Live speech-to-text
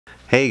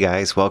Hey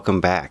guys, welcome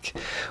back.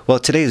 Well,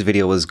 today's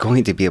video was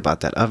going to be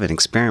about that oven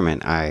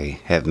experiment I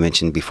have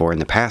mentioned before in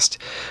the past,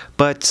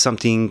 but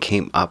something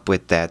came up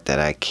with that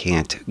I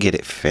can't get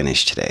it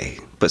finished today.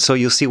 But so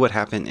you'll see what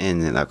happened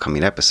in an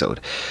upcoming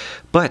episode.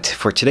 But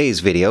for today's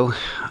video,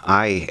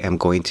 I am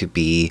going to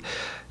be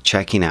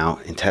checking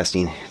out and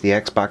testing the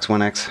Xbox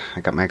One X.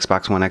 I got my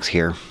Xbox One X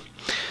here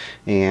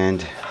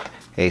and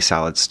a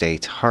solid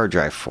state hard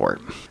drive for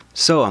it.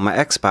 So on my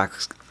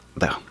Xbox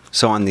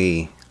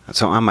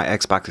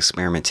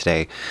experiment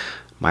today,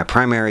 my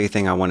primary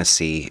thing I want to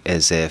see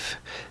is if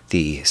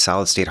the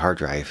solid state hard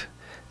drive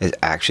is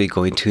actually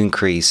going to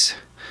increase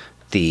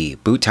the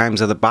boot times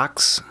of the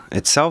box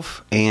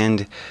itself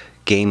and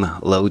game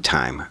load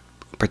time,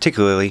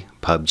 particularly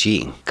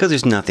PUBG. Because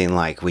there's nothing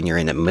like when you're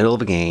in the middle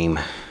of a game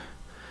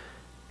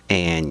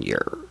and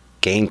your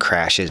game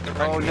crashes.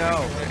 Oh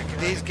no,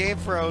 these game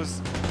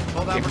froze.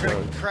 Hold on, we're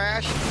gonna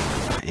crash.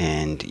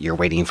 And you're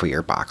waiting for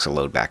your box to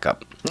load back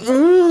up.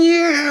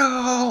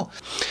 Yeah!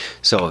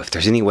 So if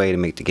there's any way to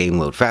make the game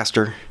load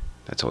faster,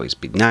 that's always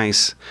be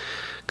nice.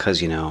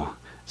 Because, you know,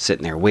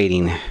 sitting there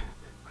waiting,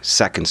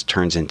 seconds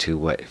turns into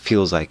what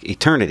feels like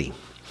eternity.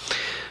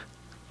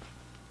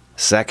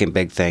 Second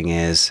big thing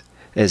is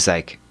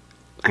like,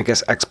 I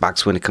guess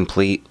Xbox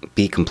wouldn't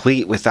be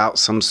complete without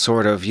some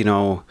sort of,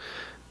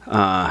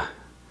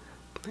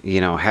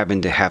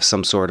 having to have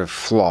some sort of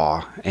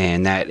flaw,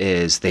 and that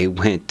is they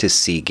went to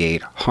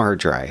Seagate hard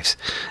drives.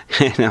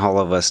 And all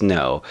of us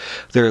know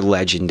their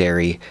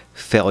legendary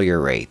failure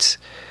rates.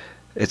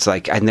 It's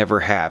like I never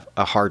have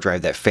a hard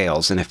drive that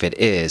fails, and if it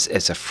is,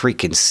 it's a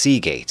freaking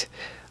Seagate.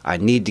 I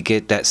need to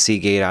get that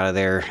Seagate out of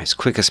there as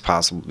quick as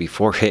possible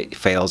before it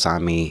fails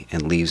on me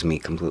and leaves me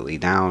completely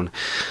down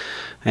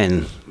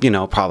and,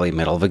 probably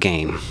middle of a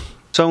game.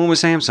 So I went with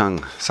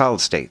Samsung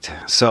solid state.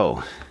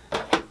 So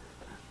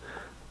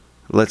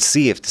let's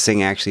see if this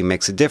thing actually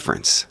makes a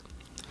difference.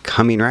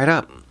 Coming right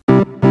up.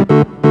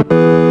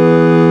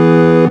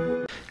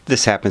 If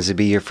this happens to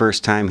be your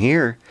first time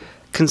here,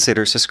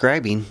 consider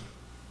subscribing.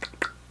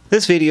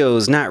 This video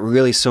is not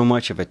really so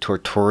much of a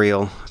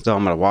tutorial, so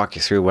I'm going to walk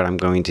you through what I'm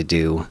going to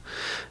do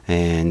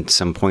and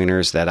some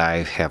pointers that I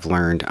have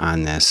learned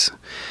on this.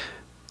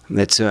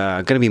 It's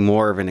going to be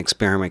more of an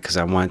experiment because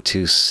I want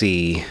to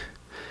see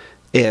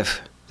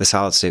if the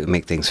solid state would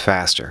make things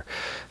faster.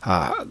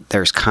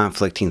 There's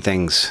conflicting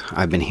things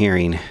I've been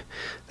hearing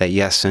that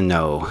yes and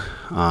no,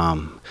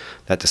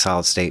 that the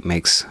solid state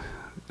makes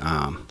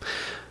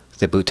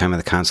the boot time of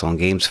the console and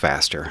games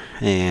faster.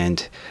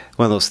 And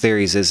one of those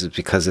theories is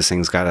because this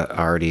thing's got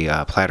already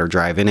a platter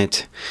drive in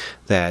it,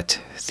 that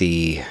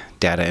the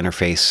data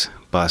interface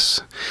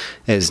bus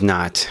is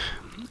not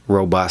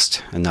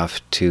robust enough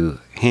to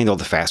handle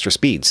the faster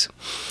speeds,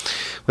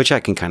 which I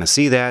can kind of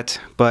see that,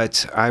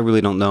 but I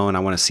really don't know, and I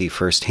want to see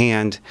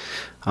firsthand.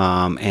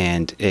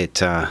 And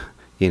it,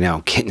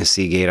 getting a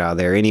Seagate out of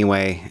there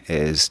anyway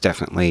is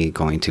definitely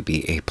going to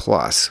be a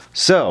plus.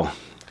 So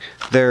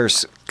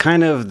there's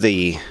kind of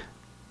the,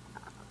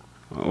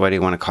 what do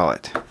you want to call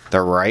it?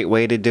 The right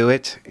way to do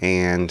it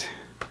and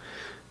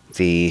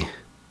the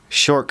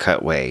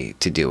shortcut way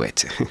to do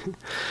it.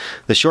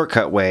 The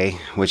shortcut way,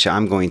 which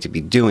I'm going to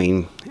be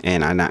doing,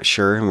 and I'm not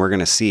sure, and we're going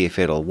to see if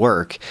it'll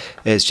work,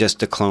 is just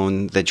to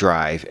clone the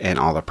drive and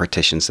all the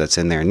partitions that's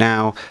in there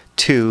now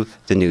to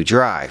the new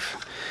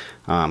drive.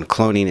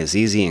 Cloning is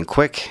easy and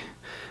quick.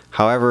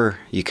 However,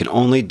 you can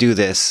only do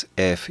this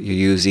if you're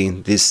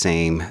using the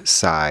same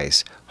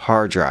size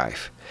hard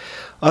drive.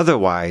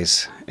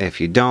 Otherwise, if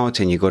you don't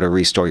and you go to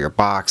restore your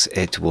box,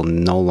 it will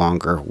no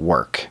longer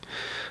work.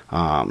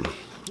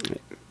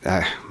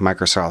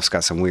 Microsoft's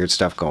got some weird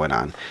stuff going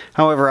on.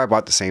 However, I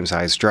bought the same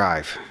size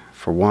drive.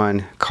 For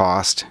one,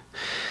 cost.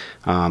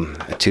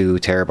 A 2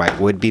 terabyte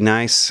would be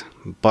nice,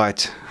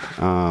 but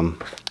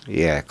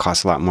yeah, it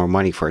costs a lot more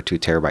money for a 2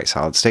 terabyte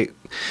solid state.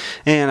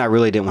 And I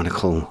really didn't want to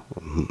go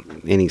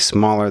any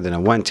smaller than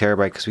a 1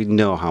 terabyte because we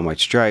know how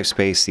much drive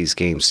space these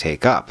games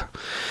take up.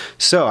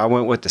 So I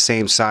went with the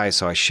same size,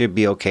 so I should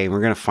be okay.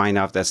 We're going to find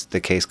out if that's the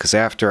case, because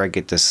after I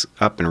get this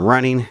up and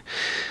running,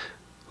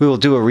 we will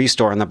do a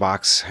restore on the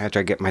box after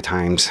I get my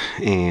times,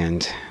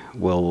 and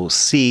we'll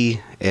see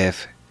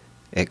if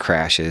it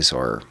crashes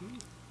or,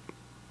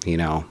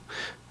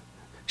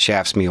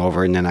 shafts me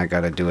over, and then I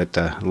got to do it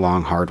the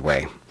long, hard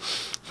way.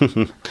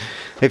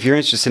 If you're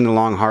interested in the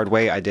long, hard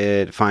way, I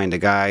did find a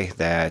guy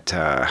that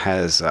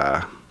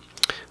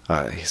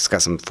he's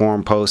got some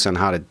forum posts on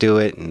how to do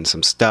it and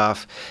some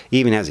stuff. He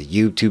even has a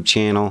YouTube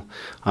channel.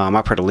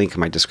 I'll put a link in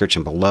my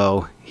description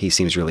below. He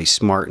seems really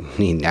smart, and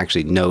he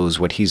actually knows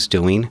what he's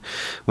doing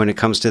when it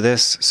comes to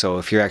this. So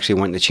if you're actually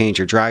wanting to change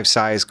your drive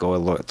size, go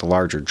with the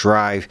larger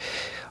drive.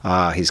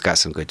 He's got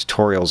some good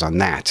tutorials on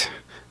that.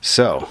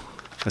 So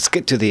let's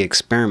get to the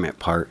experiment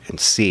part and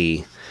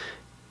see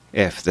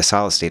if the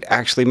solid state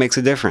actually makes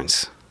a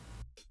difference.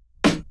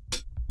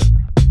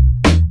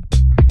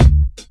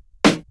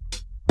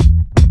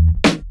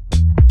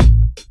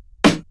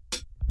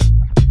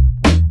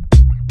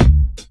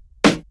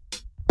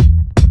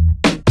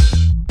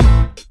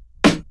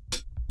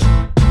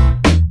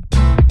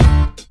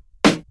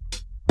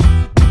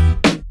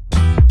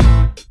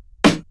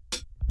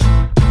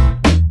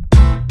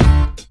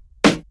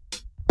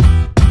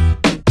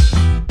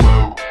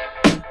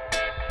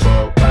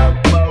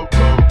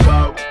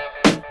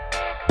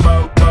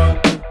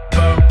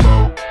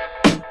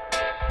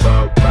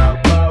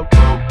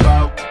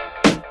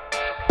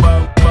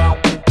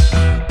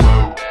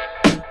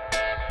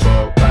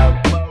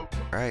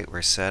 Alright,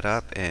 we're set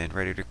up and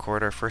ready to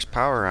record our first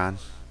power on.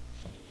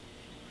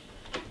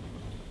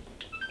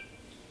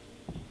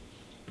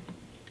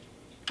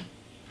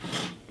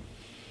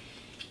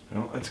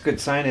 Well, that's a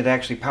good sign it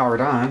actually powered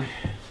on.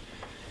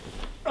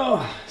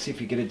 Oh, see if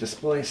you get a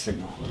display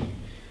signal.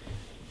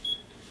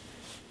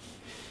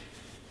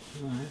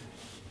 Alright,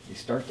 you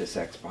start this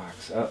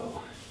Xbox.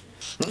 Uh-oh.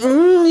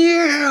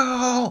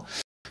 Yeah!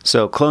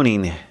 So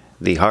cloning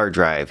the hard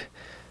drive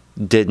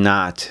did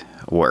not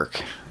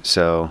work.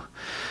 So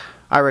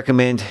I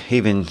recommend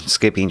even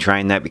skipping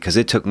trying that because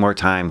it took more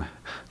time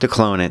to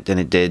clone it than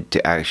it did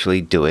to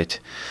actually do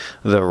it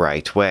the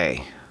right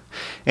way.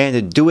 And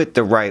to do it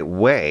the right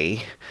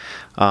way,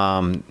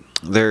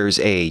 there's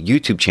a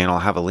YouTube channel,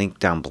 I'll have a link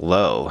down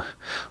below,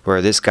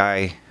 where this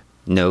guy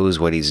knows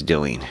what he's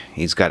doing.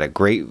 He's got a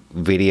great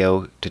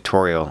video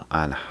tutorial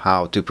on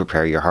how to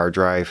prepare your hard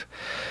drive.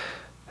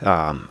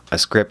 A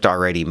script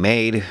already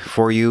made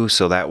for you,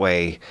 so that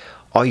way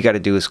all you got to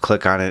do is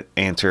click on it,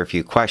 answer a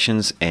few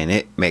questions, and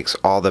it makes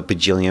all the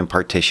bajillion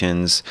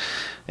partitions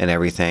and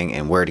everything,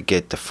 and where to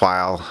get the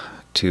file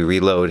to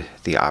reload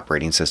the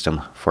operating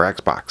system for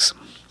Xbox.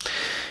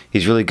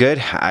 He's really good.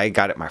 I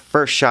got it my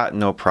first shot,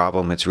 no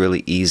problem. It's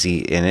really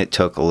easy, and it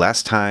took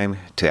less time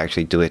to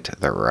actually do it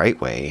the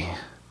right way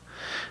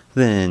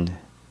than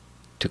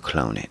to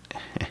clone it.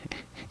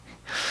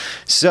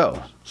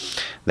 So,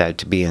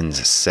 that being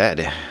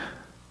said,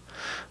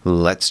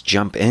 let's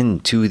jump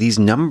into these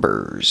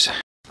numbers.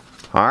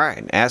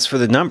 Alright, as for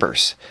the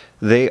numbers,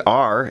 they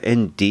are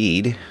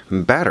indeed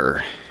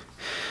better.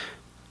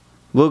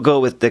 We'll go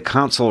with the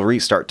console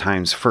restart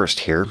times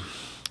first here.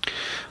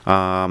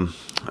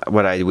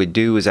 What I would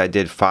do is I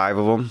did 5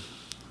 of them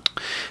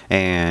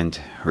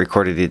and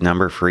recorded the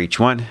number for each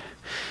one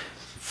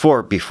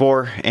for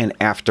before and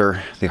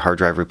after the hard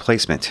drive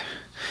replacement.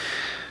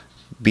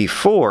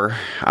 Before,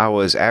 I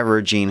was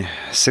averaging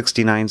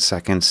 69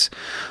 seconds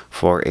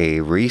for a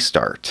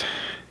restart.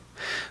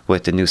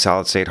 With the new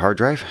solid state hard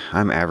drive,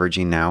 I'm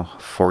averaging now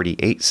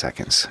 48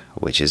 seconds,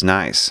 which is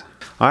nice.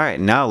 Alright,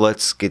 now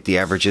let's get the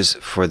averages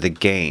for the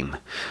game.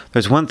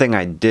 There's one thing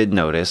I did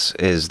notice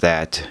is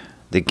that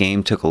the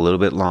game took a little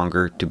bit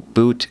longer to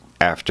boot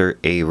after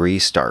a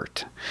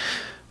restart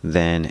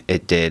than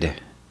it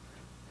did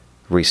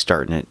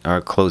restarting it,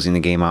 or closing the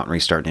game out and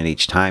restarting it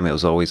each time. It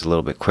was always a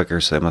little bit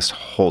quicker, so they must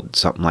hold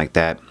something like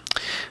that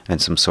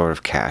and some sort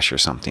of cache or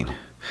something.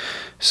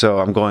 So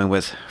I'm going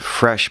with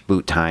fresh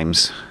boot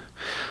times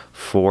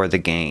for the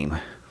game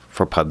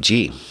for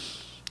PUBG.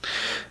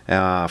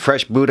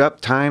 Fresh boot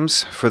up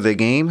times for the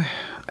game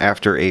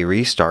after a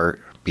restart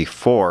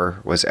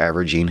before was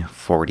averaging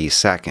 40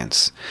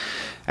 seconds.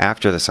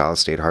 After the solid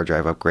state hard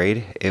drive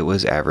upgrade, it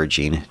was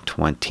averaging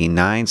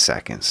 29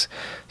 seconds.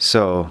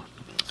 So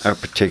a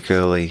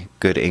particularly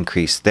good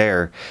increase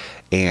there.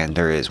 And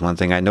there is one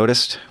thing I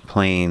noticed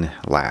playing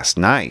last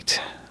night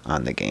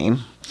on the game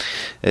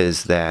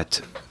is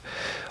that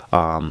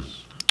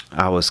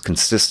I was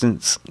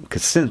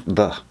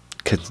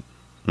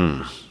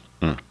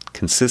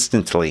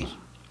consistently,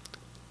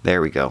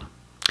 there we go.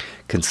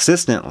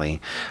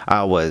 Consistently,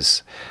 I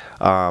was,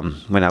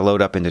 when I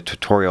load up into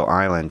Tutorial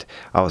Island,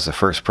 I was the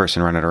first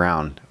person running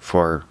around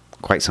for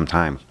quite some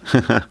time.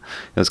 It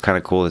was kind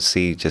of cool to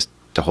see just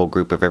the whole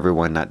group of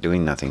everyone not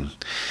doing nothing.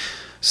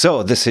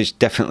 So this would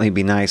definitely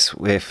be nice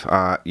if,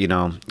 you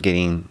know,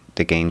 getting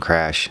the game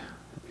crash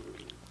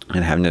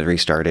and having to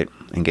restart it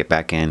and get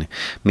back in,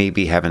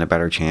 maybe having a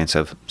better chance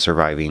of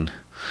surviving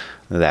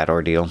that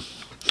ordeal.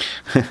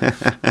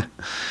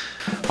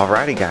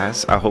 Alrighty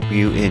guys, I hope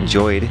you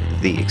enjoyed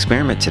the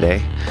experiment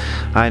today.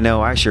 I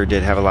know I sure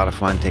did have a lot of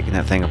fun taking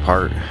that thing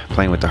apart,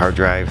 playing with the hard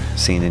drive,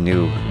 seeing the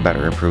new,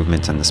 better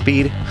improvements on the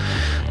speed.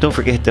 Don't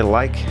forget to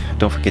like,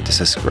 don't forget to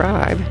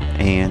subscribe,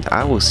 and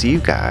I will see you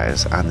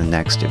guys on the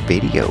next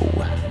video.